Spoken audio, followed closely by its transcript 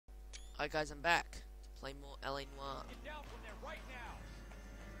Hi guys, I'm back to play more LA Noire. Get down from there right now.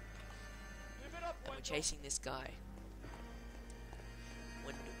 Give it up, And we're chasing this guy.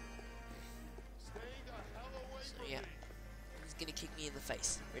 Stay the hell away So from yeah, me. he's gonna kick me in the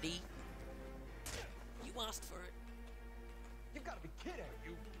face. Ready? You asked for it. You gotta be kidding.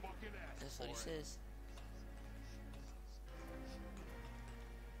 You fucking ass. That's what he says.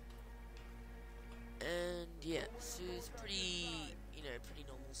 And yeah, so it's pretty, pretty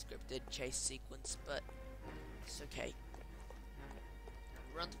normal scripted chase sequence, but it's okay.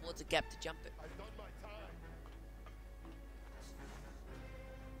 Run towards a gap to jump it. I've done my time.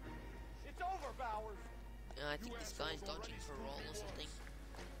 It's over, Bowers. I think this guy's dodging for a roll or something.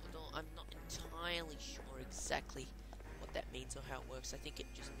 Although I'm not entirely sure exactly what that means or how it works. I think it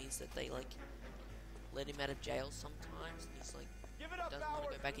just means that they like let him out of jail sometimes, and he's like Give it up, doesn't want to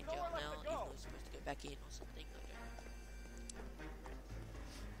Bowers. go back in There's jail nowhere now, left even to though go. he's supposed to go back in or something. I don't know.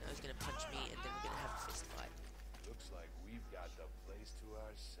 Now he's gonna punch me, and then we're gonna have a fist fight. Looks like we've got the place to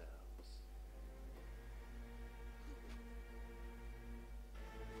ourselves.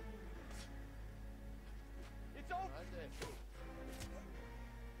 It's over. Right there.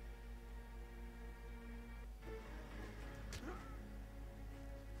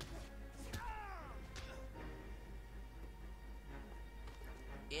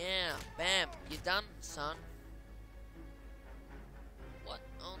 Yeah, bam, you're done, son. What?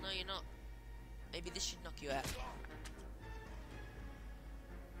 Oh no, you're not. Maybe this should knock you out.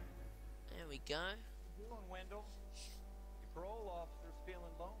 There we go. What you doing, Wendell? Your parole officer's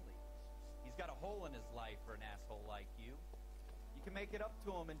feeling lonely. He's got a hole in his life for an asshole like you. You can make it up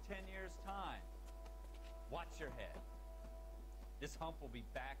to him in 10 years' time. Watch your head. This hump will be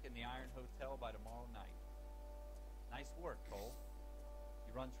back in the Iron Hotel by tomorrow night. Nice work, Cole.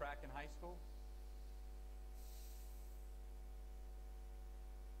 You run track in high school?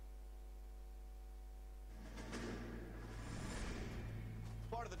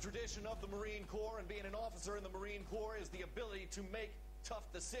 Part of the tradition of the Marine Corps and being an officer in the Marine Corps is the ability to make tough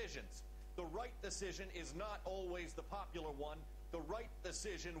decisions. The right decision is not always the popular one. The right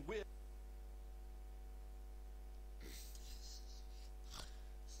decision will...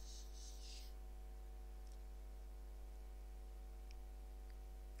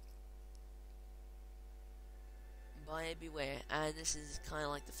 Buyer beware. And this is kind of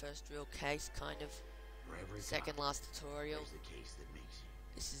like the first real case, kind of. Second last tutorial. The case that makes you.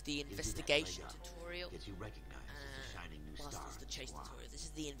 This is the Gives you that investigation leg up, tutorial. Gets you recognized as a shining new Last star was the in the chase squad. tutorial. This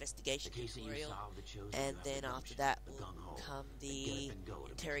is the investigation The case that you tutorial. solved that shows And you then have after the that gumption, will the gung-ho, come the the get up and go to make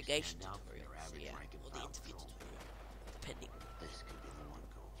you interrogation stand out from tutorial. your So average yeah, rank and or the file interview patrol. tutorial, depending. This could be the one,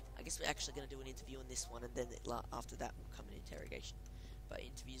 Cole. I guess we're actually going to do an interview on this one, and then after that will come an interrogation. But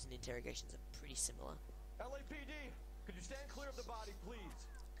interviews and interrogations are pretty similar. LAPD, could you stand clear of the body, please?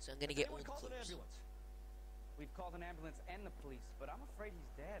 So I'm going to get all Anyone the called an clues. ambulance? We've called an ambulance and the police, but I'm afraid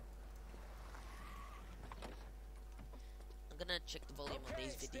he's dead. I'm going to check the volume on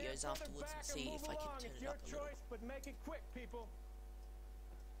these videos afterwards and see if I can turn it up a little. But make it quick, people.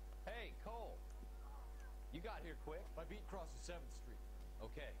 Hey, Cole. You got here quick. My beat crosses 7th Street.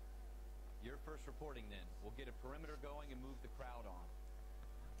 Okay. You're first reporting then. We'll get a perimeter going and move the crowd on.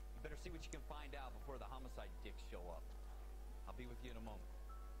 You better see what you can find out before the homicide dicks show up. I'll be with you in a moment.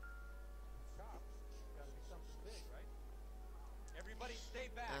 Cops. Gotta be something big, right? Everybody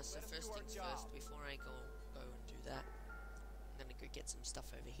stay back. So Let 'em first do our things job. first, before I go and do that, I'm going to go get some stuff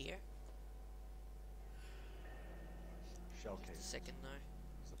over here. Shell Just a case. second though.